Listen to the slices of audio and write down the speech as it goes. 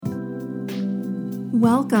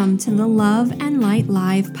Welcome to the Love and Light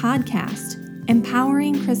Live podcast,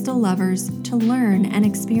 empowering crystal lovers to learn and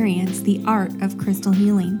experience the art of crystal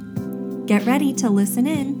healing. Get ready to listen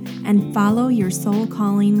in and follow your soul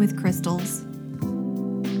calling with crystals.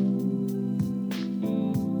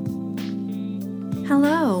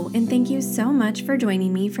 Hello, and thank you so much for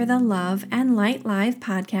joining me for the Love and Light Live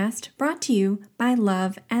podcast brought to you by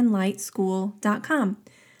loveandlightschool.com.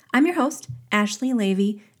 I'm your host, Ashley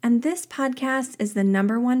Levy, and this podcast is the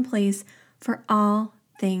 #1 place for all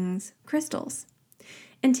things crystals.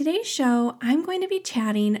 In today's show, I'm going to be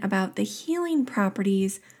chatting about the healing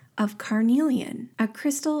properties of carnelian, a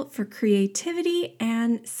crystal for creativity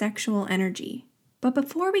and sexual energy. But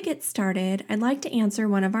before we get started, I'd like to answer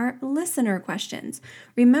one of our listener questions.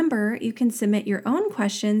 Remember, you can submit your own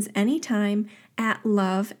questions anytime at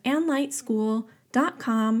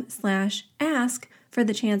loveandlightschool.com/ask for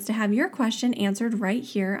the chance to have your question answered right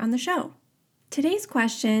here on the show. Today's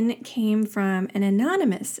question came from an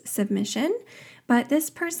anonymous submission, but this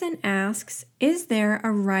person asks, is there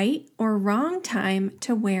a right or wrong time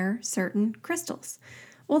to wear certain crystals?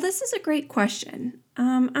 Well, this is a great question.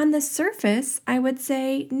 On the surface, I would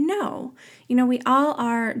say no. We all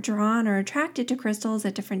are drawn or attracted to crystals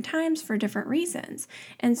at different times for different reasons.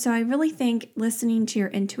 And so I really think listening to your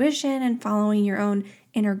intuition and following your own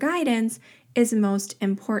inner guidance is most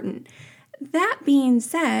important. That being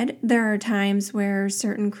said, there are times where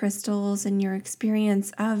certain crystals and your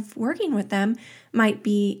experience of working with them might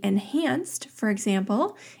be enhanced. For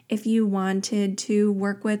example, if you wanted to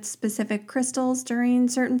work with specific crystals during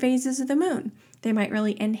certain phases of the moon, they might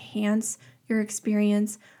really enhance your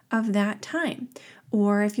experience of that time.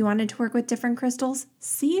 Or if you wanted to work with different crystals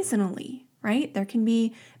seasonally, right? There can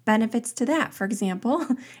be benefits to that. For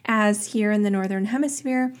example, as here in the Northern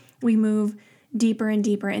Hemisphere, we move deeper and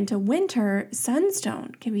deeper into winter,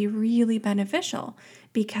 sunstone can be really beneficial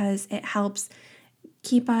because it helps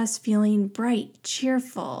keep us feeling bright,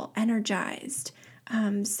 cheerful, energized.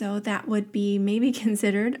 So that would be maybe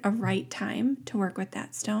considered a right time to work with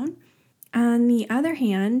that stone. On the other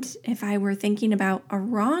hand, if I were thinking about a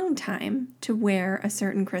wrong time to wear a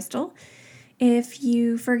certain crystal, if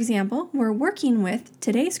you, for example, were working with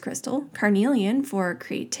today's crystal, carnelian, for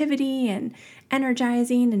creativity and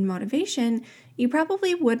energizing and motivation, you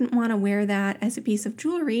probably wouldn't want to wear that as a piece of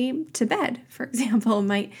jewelry to bed, for example. It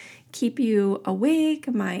might keep you awake,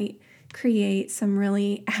 might create some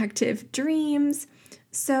really active dreams.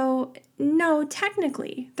 So no,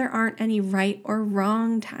 technically, there aren't any right or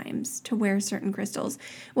wrong times to wear certain crystals.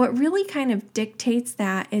 What really kind of dictates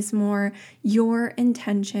that is more your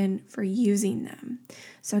intention for using them.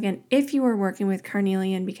 So again, if you were working with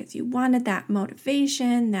carnelian because you wanted that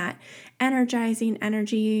motivation, that energizing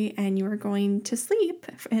energy, and you were going to sleep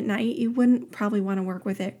at night, you wouldn't probably want to work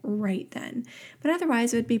with it right then. But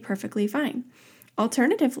otherwise, it would be perfectly fine.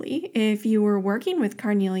 Alternatively, if you were working with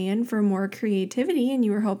carnelian for more creativity and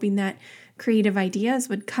you were hoping that creative ideas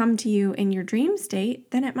would come to you in your dream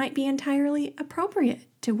state, then it might be entirely appropriate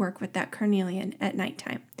to work with that carnelian at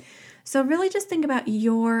nighttime. So really just think about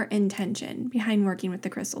your intention behind working with the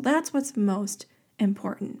crystal. That's what's most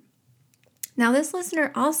important. Now, this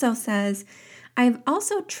listener also says, I've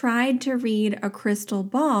also tried to read a crystal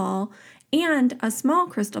ball and a small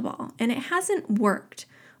crystal ball, and it hasn't worked.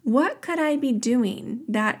 What could I be doing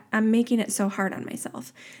that I'm making it so hard on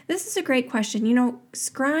myself? This is a great question.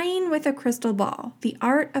 Scrying with a crystal ball, the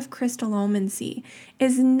art of crystallomancy,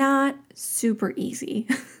 is not super easy.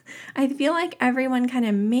 I feel like everyone kind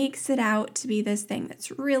of makes it out to be this thing that's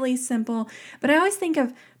really simple, but I always think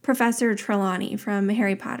of Professor Trelawney from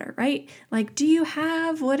Harry Potter, right? Like, do you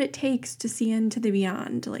have what it takes to see into the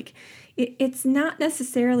beyond? Like, it's not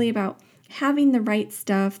necessarily about having the right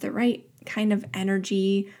stuff, the right kind of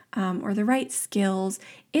energy, or the right skills.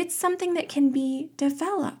 It's something that can be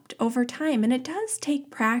developed over time, and it does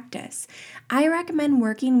take practice. I recommend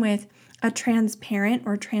working with a transparent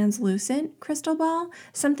or translucent crystal ball,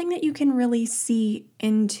 something that you can really see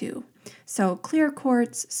into. So clear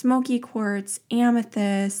quartz, smoky quartz,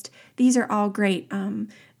 amethyst, these are all great.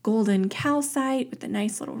 Golden calcite with the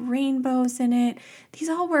nice little rainbows in it. These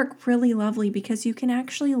all work really lovely because you can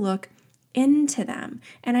actually look into them.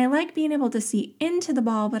 And I like being able to see into the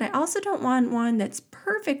ball, but I also don't want one that's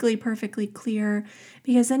perfectly clear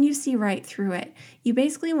because then you see right through it. You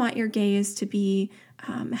basically want your gaze to be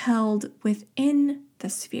held within the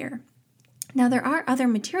sphere. Now, there are other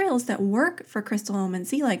materials that work for crystal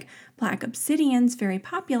omancy, like black obsidian's very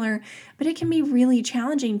popular, but it can be really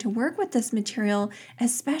challenging to work with this material,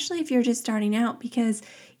 especially if you're just starting out, because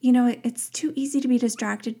it's too easy to be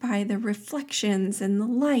distracted by the reflections and the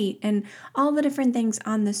light and all the different things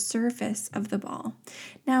on the surface of the ball.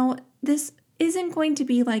 Now, this isn't going to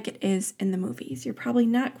be like it is in the movies. You're probably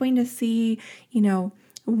not going to see,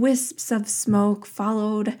 wisps of smoke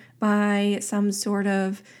followed by some sort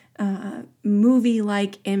of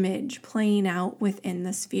movie-like image playing out within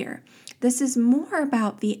the sphere. This is more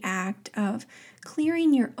about the act of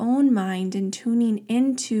clearing your own mind and tuning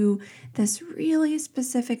into this really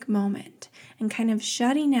specific moment and kind of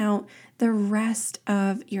shutting out the rest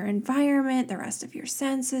of your environment, the rest of your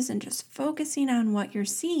senses, and just focusing on what you're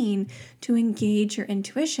seeing to engage your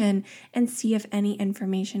intuition and see if any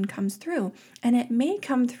information comes through. And it may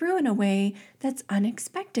come through in a way that's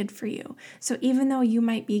unexpected for you. So even though you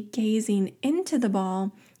might be gazing into the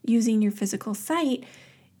ball using your physical sight,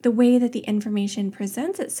 the way that the information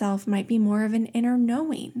presents itself might be more of an inner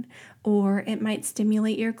knowing, or it might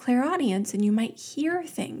stimulate your clairaudience and you might hear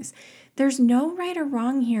things. There's no right or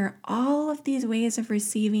wrong here. All of these ways of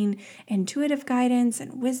receiving intuitive guidance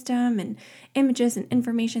and wisdom and images and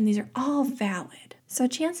information, these are all valid. So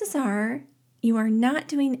chances are you are not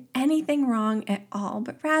doing anything wrong at all,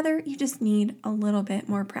 but rather you just need a little bit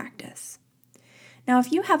more practice. Now,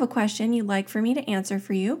 if you have a question you'd like for me to answer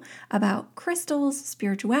for you about crystals,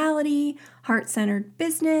 spirituality, heart-centered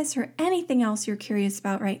business, or anything else you're curious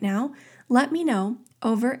about right now, let me know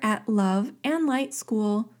over at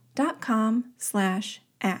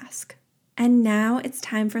loveandlightschool.com/ask. And now it's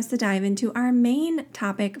time for us to dive into our main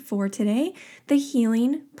topic for today, the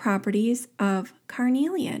healing properties of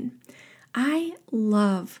carnelian. I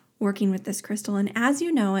love working with this crystal, and as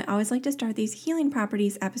you know, I always like to start these healing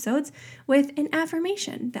properties episodes with an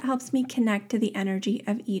affirmation that helps me connect to the energy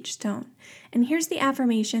of each stone. And here's the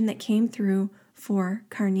affirmation that came through for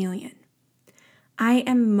carnelian. I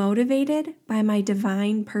am motivated by my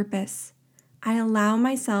divine purpose. I allow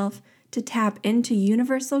myself to tap into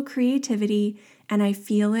universal creativity, and I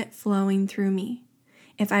feel it flowing through me.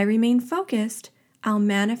 If I remain focused, I'll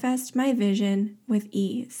manifest my vision with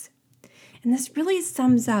ease. And this really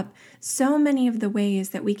sums up so many of the ways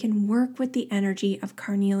that we can work with the energy of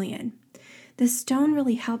carnelian. This stone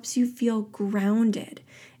really helps you feel grounded.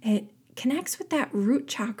 It connects with that root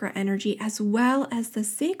chakra energy as well as the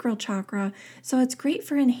sacral chakra, so it's great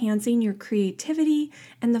for enhancing your creativity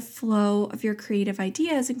and the flow of your creative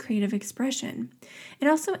ideas and creative expression. It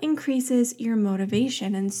also increases your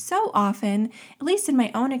motivation, and so often, at least in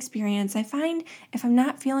my own experience, I find if I'm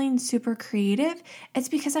not feeling super creative, it's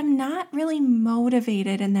because I'm not really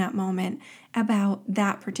motivated in that moment about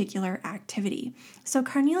that particular activity. So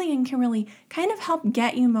carnelian can really kind of help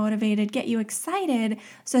get you motivated, get you excited,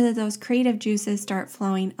 so that those creative juices start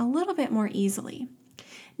flowing a little bit more easily.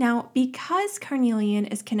 Now, because carnelian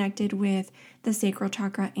is connected with the sacral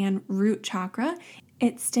chakra and root chakra,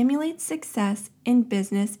 it stimulates success in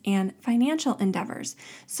business and financial endeavors.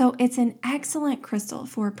 So it's an excellent crystal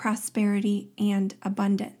for prosperity and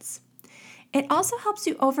abundance. It also helps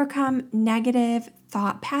you overcome negative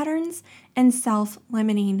thought patterns and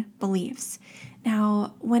self-limiting beliefs.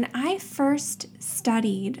 Now, when I first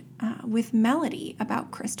studied with Melody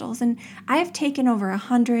about crystals, and I've taken over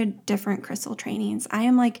 100 different crystal trainings. I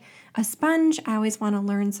am like a sponge. I always want to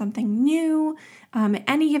learn something new. At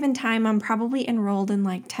any given time, I'm probably enrolled in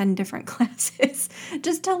like 10 different classes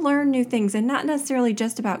just to learn new things, and not necessarily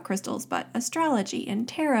just about crystals, but astrology and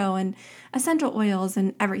tarot and essential oils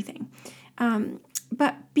and everything.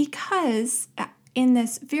 But because in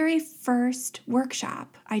this very first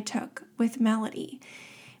workshop I took with Melody,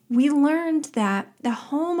 we learned that the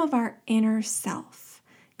home of our inner self,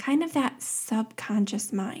 kind of that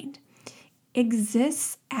subconscious mind,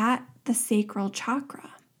 exists at the sacral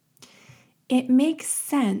chakra. It makes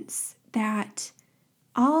sense that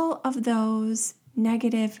all of those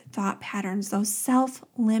negative thought patterns, those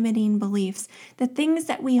self-limiting beliefs, the things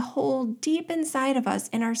that we hold deep inside of us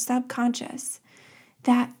in our subconscious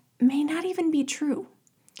that may not even be true,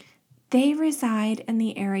 they reside in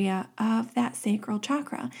the area of that sacral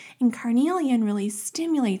chakra. And carnelian really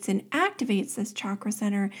stimulates and activates this chakra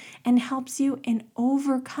center and helps you in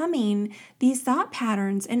overcoming these thought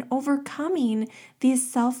patterns and overcoming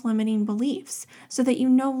these self-limiting beliefs so that you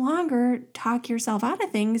no longer talk yourself out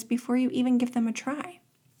of things before you even give them a try.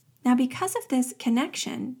 Now, because of this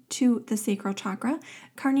connection to the sacral chakra,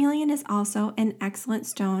 carnelian is also an excellent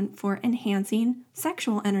stone for enhancing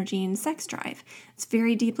sexual energy and sex drive. It's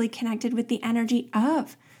very deeply connected with the energy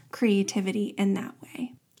of creativity in that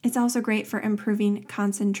way. It's also great for improving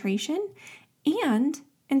concentration and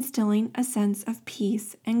instilling a sense of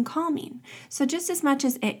peace and calming. So just as much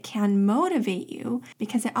as it can motivate you,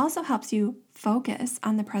 because it also helps you focus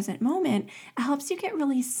on the present moment, it helps you get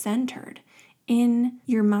really centered in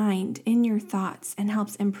your mind, in your thoughts, and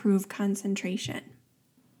helps improve concentration.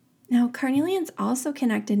 Now, carnelian's also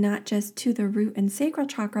connected not just to the root and sacral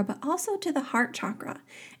chakra, but also to the heart chakra.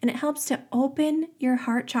 And it helps to open your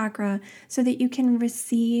heart chakra so that you can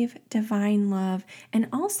receive divine love and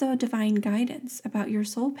also divine guidance about your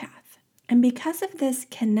soul path. And because of this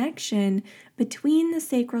connection between the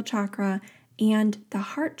sacral chakra and the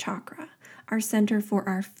heart chakra, our center for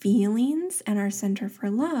our feelings and our center for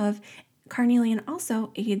love, carnelian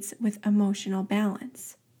also aids with emotional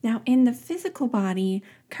balance. Now, in the physical body,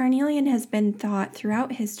 carnelian has been thought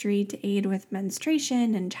throughout history to aid with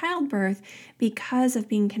menstruation and childbirth because of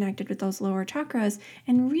being connected with those lower chakras,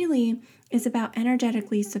 and really is about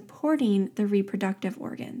energetically supporting the reproductive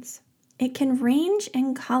organs. It can range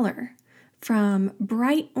in color from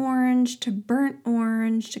bright orange to burnt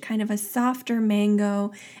orange to kind of a softer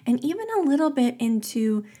mango, and even a little bit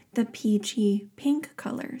into the peachy pink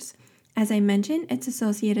colors. As I mentioned, its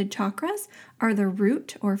associated chakras are the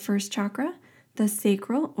root or first chakra, the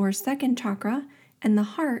sacral or second chakra, and the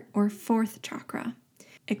heart or fourth chakra.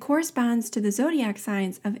 It corresponds to the zodiac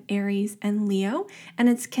signs of Aries and Leo, and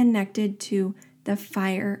it's connected to the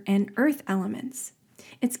fire and earth elements.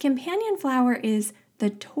 Its companion flower is the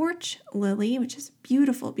torch lily, which is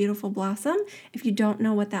beautiful, beautiful blossom. If you don't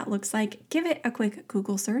know what that looks like, give it a quick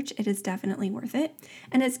Google search. It is definitely worth it.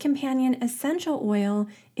 And its companion essential oil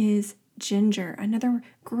is ginger, another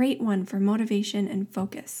great one for motivation and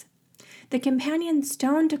focus. The companion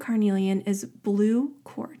stone to carnelian is blue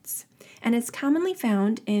quartz, and it's commonly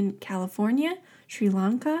found in California, Sri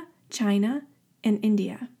Lanka, China, and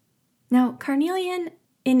India. Now, carnelian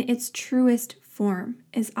in its truest form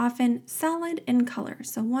is often solid in color,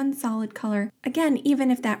 so one solid color, again,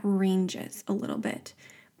 even if that ranges a little bit.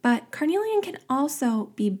 But carnelian can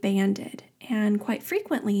also be banded, and quite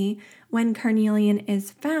frequently, when carnelian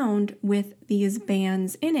is found with these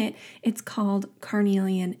bands in it, it's called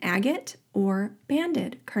carnelian agate or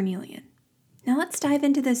banded carnelian. Now let's dive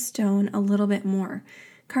into this stone a little bit more.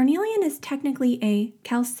 Carnelian is technically a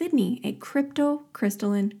chalcedony, a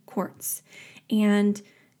cryptocrystalline quartz, and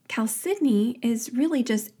chalcedony is really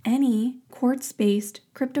just any quartz-based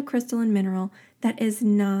cryptocrystalline mineral that is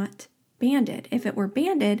not banded. If it were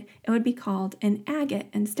banded, it would be called an agate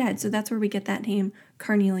instead. So that's where we get that name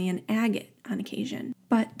carnelian agate on occasion.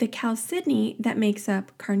 But the chalcedony that makes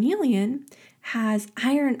up carnelian has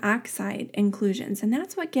iron oxide inclusions, and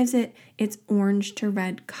that's what gives it its orange to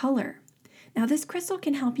red color. Now, this crystal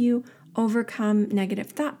can help you overcome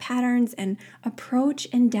negative thought patterns and approach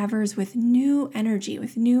endeavors with new energy,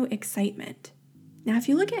 with new excitement. Now, if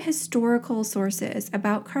you look at historical sources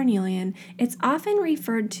about carnelian, it's often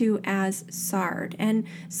referred to as sard. And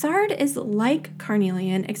sard is like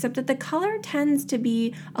carnelian, except that the color tends to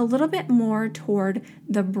be a little bit more toward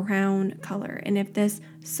the brown color. And if this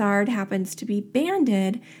sard happens to be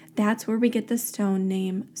banded, that's where we get the stone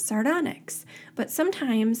name sardonyx. But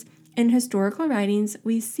sometimes in historical writings,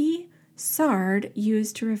 we see sard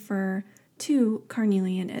used to refer to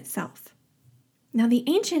carnelian itself. Now, the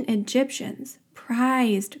ancient Egyptians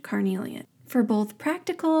prized carnelian for both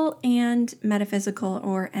practical and metaphysical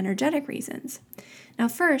or energetic reasons. Now,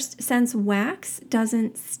 first, since wax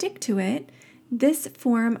doesn't stick to it, this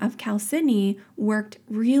form of chalcedony worked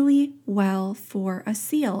really well for a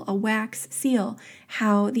seal, a wax seal,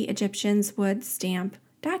 how the Egyptians would stamp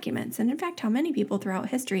documents. And in fact, how many people throughout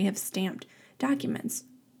history have stamped documents.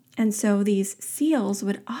 And so these seals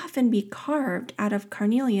would often be carved out of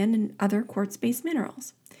carnelian and other quartz-based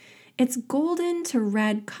minerals. Its golden to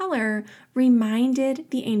red color reminded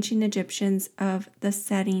the ancient Egyptians of the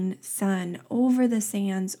setting sun over the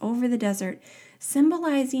sands, over the desert,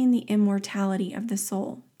 symbolizing the immortality of the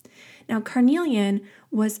soul. Now, carnelian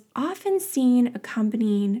was often seen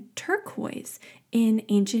accompanying turquoise in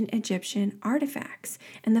ancient Egyptian artifacts,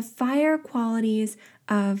 and the fire qualities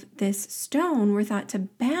of this stone were thought to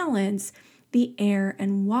balance the air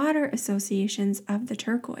and water associations of the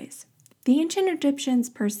turquoise. The ancient Egyptians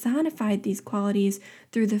personified these qualities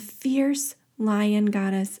through the fierce lion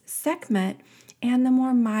goddess Sekhmet and the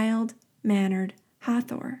more mild-mannered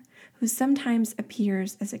Hathor, who sometimes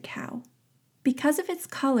appears as a cow. Because of its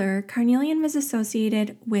color, carnelian was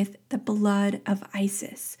associated with the blood of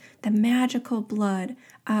Isis, the magical blood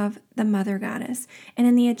of the mother goddess. And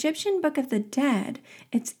in the Egyptian Book of the Dead,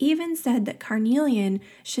 it's even said that carnelian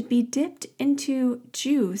should be dipped into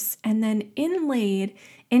juice and then inlaid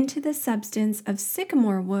into the substance of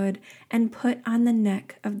sycamore wood and put on the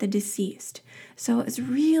neck of the deceased. So it's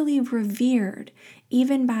really revered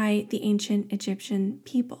even by the ancient Egyptian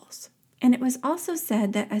peoples. And it was also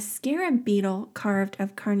said that a scarab beetle carved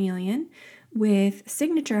of carnelian with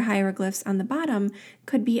signature hieroglyphs on the bottom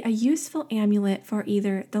could be a useful amulet for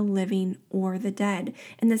either the living or the dead.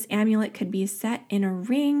 And this amulet could be set in a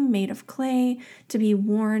ring made of clay to be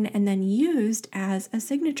worn and then used as a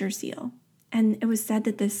signature seal. And it was said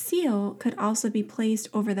that this seal could also be placed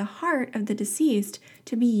over the heart of the deceased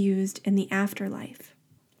to be used in the afterlife.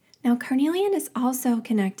 Now, carnelian is also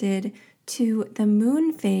connected to the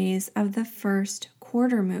moon phase of the first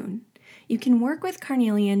quarter moon. You can work with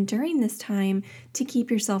carnelian during this time to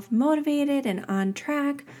keep yourself motivated and on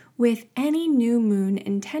track with any new moon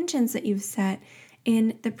intentions that you've set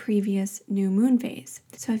in the previous new moon phase.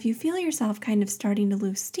 So if you feel yourself kind of starting to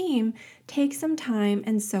lose steam, take some time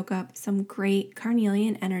and soak up some great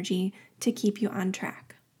carnelian energy to keep you on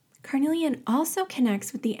track. Carnelian also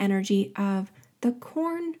connects with the energy of the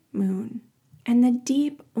corn moon. And the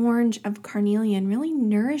deep orange of carnelian really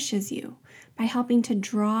nourishes you by helping to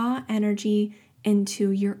draw energy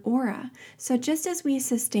into your aura. So just as we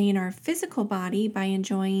sustain our physical body by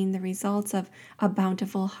enjoying the results of a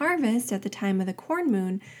bountiful harvest at the time of the corn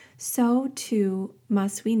moon, so too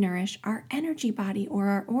must we nourish our energy body or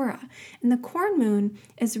our aura. And the corn moon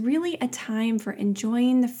is really a time for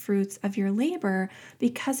enjoying the fruits of your labor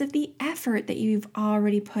because of the effort that you've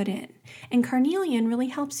already put in. And carnelian really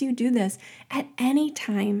helps you do this at any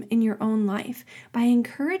time in your own life by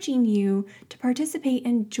encouraging you to participate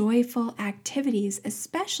in joyful activities,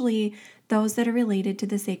 especially those that are related to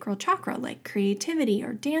the sacral chakra, like creativity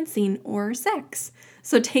or dancing or sex.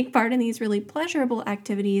 So take part in these really pleasurable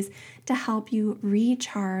activities to help you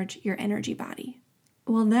recharge your energy body.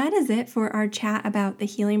 Well, that is it for our chat about the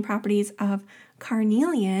healing properties of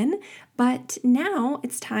carnelian, but now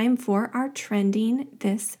it's time for our Trending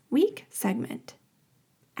This Week segment.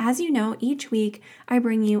 As you know, each week I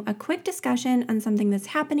bring you a quick discussion on something that's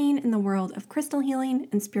happening in the world of crystal healing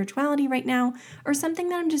and spirituality right now, or something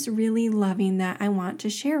that I'm just really loving that I want to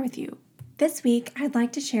share with you. This week, I'd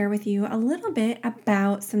like to share with you a little bit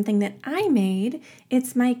about something that I made.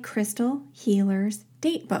 It's my Crystal Healers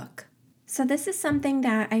Datebook. So this is something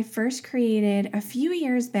that I first created a few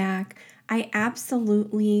years back. I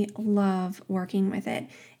absolutely love working with it.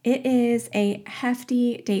 It is a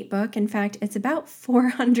hefty date book. In fact, it's about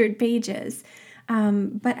 400 pages.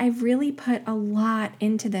 But I've really put a lot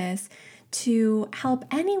into this to help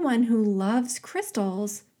anyone who loves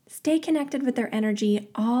crystals stay connected with their energy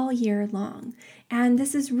all year long. And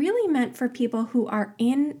this is really meant for people who are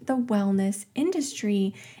in the wellness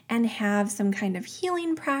industry and have some kind of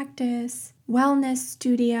healing practice, wellness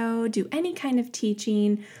studio, do any kind of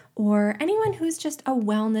teaching, or anyone who's just a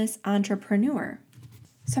wellness entrepreneur.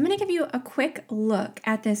 So I'm going to give you a quick look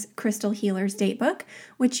at this Crystal Healers Datebook,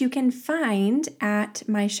 which you can find at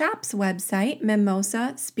my shop's website,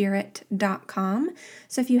 mimosaspirit.com.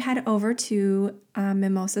 So if you head over to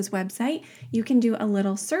Mimosa's website, you can do a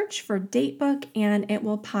little search for Datebook and it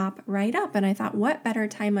will pop right up. And I thought, what better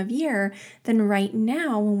time of year than right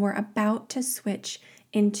now when we're about to switch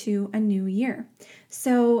into a new year.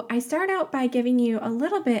 So I start out by giving you a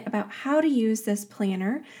little bit about how to use this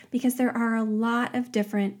planner because there are a lot of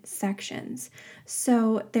different sections.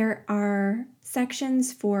 So there are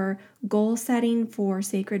sections for goal setting for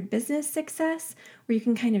sacred business success, where you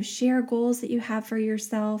can kind of share goals that you have for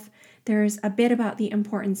yourself. There's a bit about the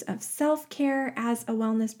importance of self-care as a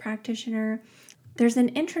wellness practitioner. There's an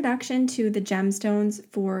introduction to the gemstones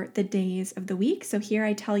for the days of the week. So here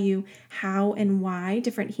I tell you how and why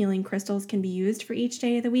different healing crystals can be used for each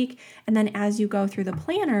day of the week. And then as you go through the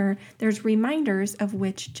planner, there's reminders of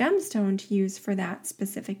which gemstone to use for that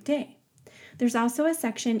specific day. There's also a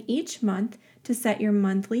section each month to set your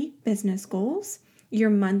monthly business goals. Your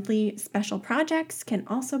monthly special projects can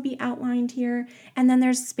also be outlined here. And then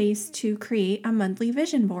there's space to create a monthly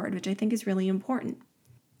vision board, which I think is really important.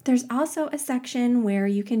 There's also a section where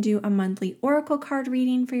you can do a monthly oracle card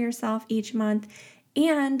reading for yourself each month,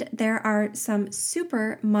 and there are some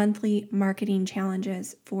super monthly marketing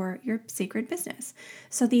challenges for your sacred business.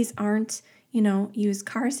 So these aren't, used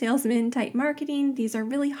car salesman type marketing. These are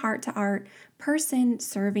really heart-to-heart,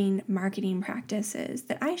 person-serving marketing practices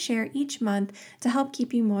that I share each month to help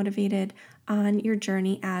keep you motivated on your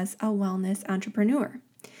journey as a wellness entrepreneur.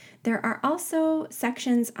 There are also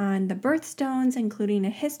sections on the birthstones, including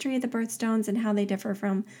a history of the birthstones and how they differ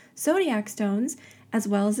from zodiac stones, as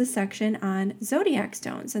well as a section on zodiac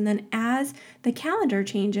stones. And then as the calendar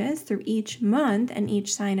changes through each month and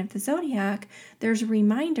each sign of the zodiac, there's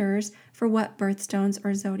reminders for what birthstones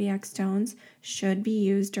or zodiac stones should be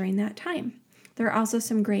used during that time. There are also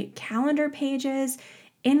some great calendar pages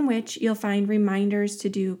in which you'll find reminders to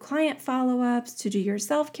do client follow-ups, to do your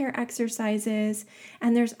self-care exercises,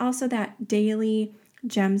 and there's also that daily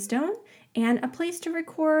gemstone and a place to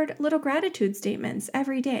record little gratitude statements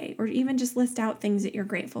every day, or even just list out things that you're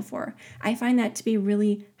grateful for. I find that to be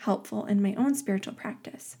really helpful in my own spiritual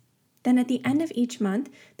practice. Then at the end of each month,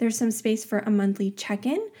 there's some space for a monthly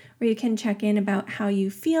check-in where you can check in about how you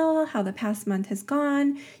feel, how the past month has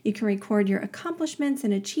gone. You can record your accomplishments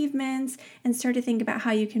and achievements and start to think about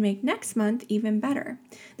how you can make next month even better.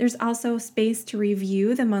 There's also space to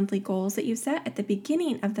review the monthly goals that you set at the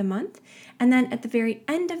beginning of the month. And then at the very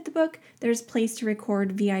end of the book, there's place to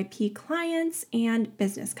record VIP clients and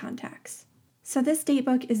business contacts. So this date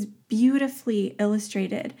book is beautifully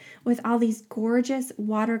illustrated with all these gorgeous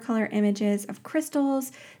watercolor images of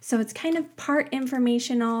crystals. So it's kind of part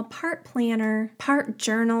informational, part planner, part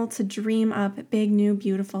journal to dream up big, new,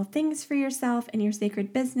 beautiful things for yourself and your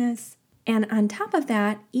sacred business. And on top of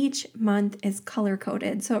that, each month is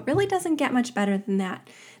color-coded. So it really doesn't get much better than that.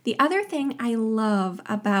 The other thing I love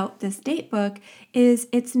about this date book is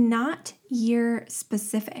it's not year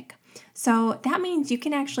specific. So that means you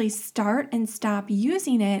can actually start and stop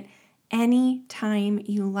using it any time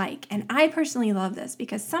you like. And I personally love this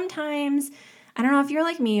because sometimes, I don't know if you're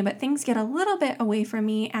like me, but things get a little bit away from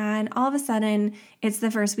me and all of a sudden it's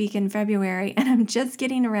the first week in February and I'm just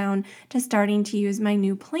getting around to starting to use my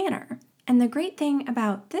new planner. And the great thing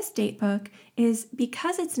about this date book is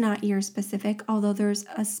because it's not year specific, although there's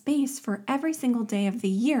a space for every single day of the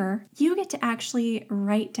year, you get to actually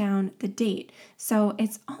write down the date. So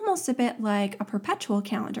it's almost a bit like a perpetual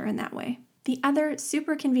calendar in that way. The other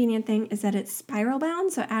super convenient thing is that it's spiral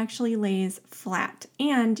bound, so it actually lays flat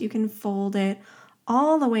and you can fold it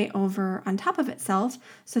all the way over on top of itself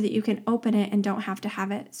so that you can open it and don't have to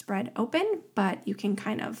have it spread open, but you can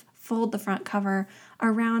kind of fold the front cover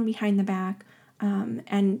around behind the back.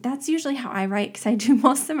 And that's usually how I write because I do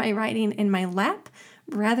most of my writing in my lap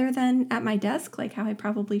rather than at my desk, like how I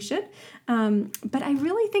probably should. But I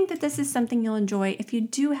really think that this is something you'll enjoy. If you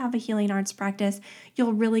do have a healing arts practice,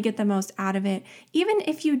 you'll really get the most out of it. Even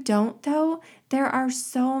if you don't, though, there are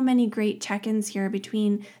so many great check-ins here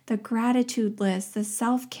between the gratitude list, the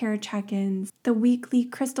self-care check-ins, the weekly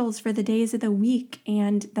crystals for the days of the week,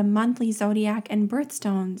 and the monthly zodiac and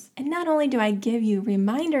birthstones. And not only do I give you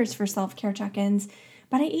reminders for self-care check-ins,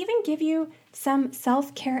 but I even give you some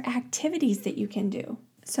self-care activities that you can do.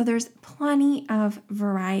 So there's plenty of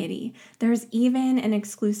variety. There's even an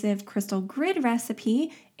exclusive crystal grid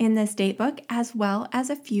recipe in this date book, as well as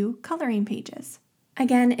a few coloring pages.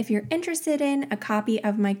 Again, if you're interested in a copy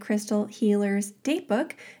of my Crystal Healers date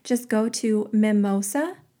book, just go to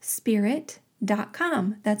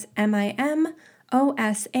mimosaspirit.com. That's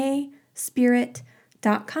MIMOSA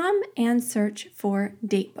spirit.com and search for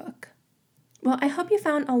date book. Well, I hope you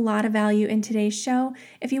found a lot of value in today's show.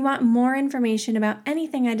 If you want more information about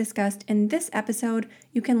anything I discussed in this episode,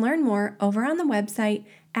 you can learn more over on the website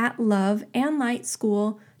at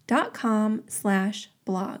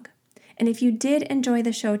loveandlightschool.com/blog. And if you did enjoy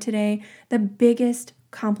the show today, the biggest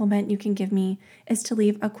compliment you can give me is to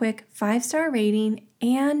leave a quick 5-star rating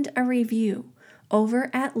and a review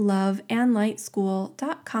over at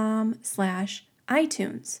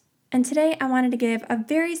loveandlightschool.com/iTunes. And today I wanted to give a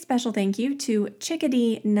very special thank you to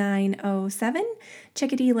Chickadee907.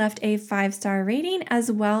 Chickadee left a 5-star rating as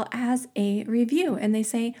well as a review, and they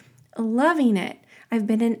say, "Loving it. I've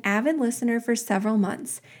been an avid listener for several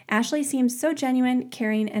months. Ashley seems so genuine,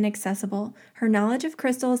 caring, and accessible. Her knowledge of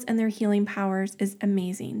crystals and their healing powers is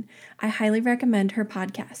amazing. I highly recommend her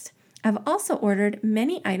podcast. I've also ordered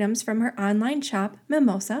many items from her online shop,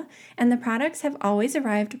 Mimosa, and the products have always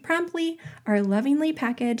arrived promptly, are lovingly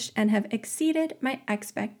packaged, and have exceeded my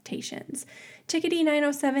expectations."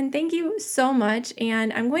 Chickadee907, thank you so much.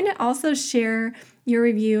 And I'm going to also share your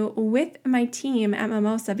review with my team at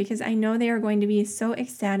Mimosa because I know they are going to be so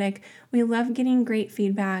ecstatic. We love getting great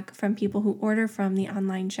feedback from people who order from the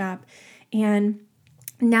online shop. And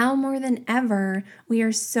now more than ever, we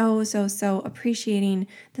are so appreciating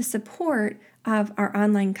the support of our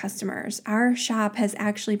online customers. Our shop has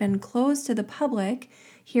actually been closed to the public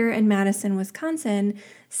here in Madison, Wisconsin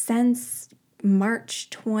since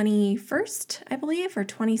March 21st, I believe, or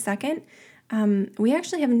 22nd. We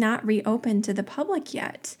actually have not reopened to the public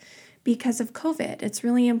yet because of COVID. It's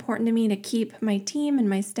really important to me to keep my team and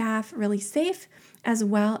my staff really safe as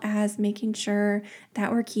well as making sure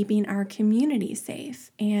that we're keeping our community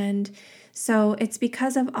safe. And so it's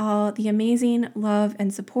because of all the amazing love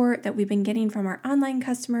and support that we've been getting from our online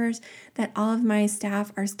customers that all of my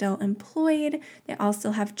staff are still employed. They all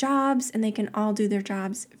still have jobs and they can all do their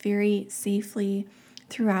jobs very safely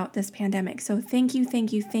throughout this pandemic. So thank you,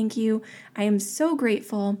 thank you, thank you. I am so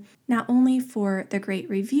grateful not only for the great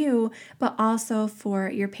review, but also for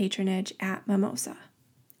your patronage at Mimosa.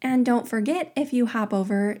 And don't forget, if you hop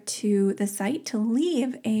over to the site to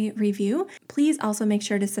leave a review, please also make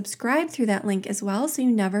sure to subscribe through that link as well so you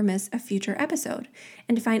never miss a future episode.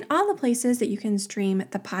 And to find all the places that you can stream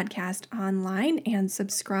the podcast online and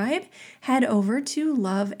subscribe, head over to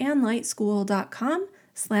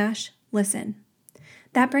loveandlightschool.com/listen.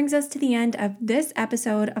 That brings us to the end of this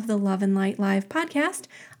episode of the Love and Light Live podcast.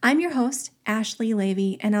 I'm your host, Ashley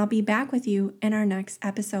Levy, and I'll be back with you in our next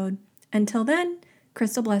episode. Until then,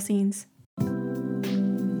 crystal blessings.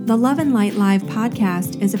 The Love and Light Live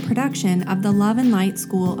podcast is a production of the Love and Light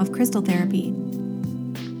School of Crystal Therapy.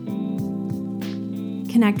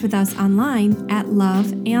 Connect with us online at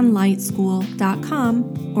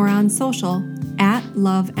loveandlightschool.com or on social at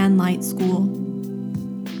Love and Light School.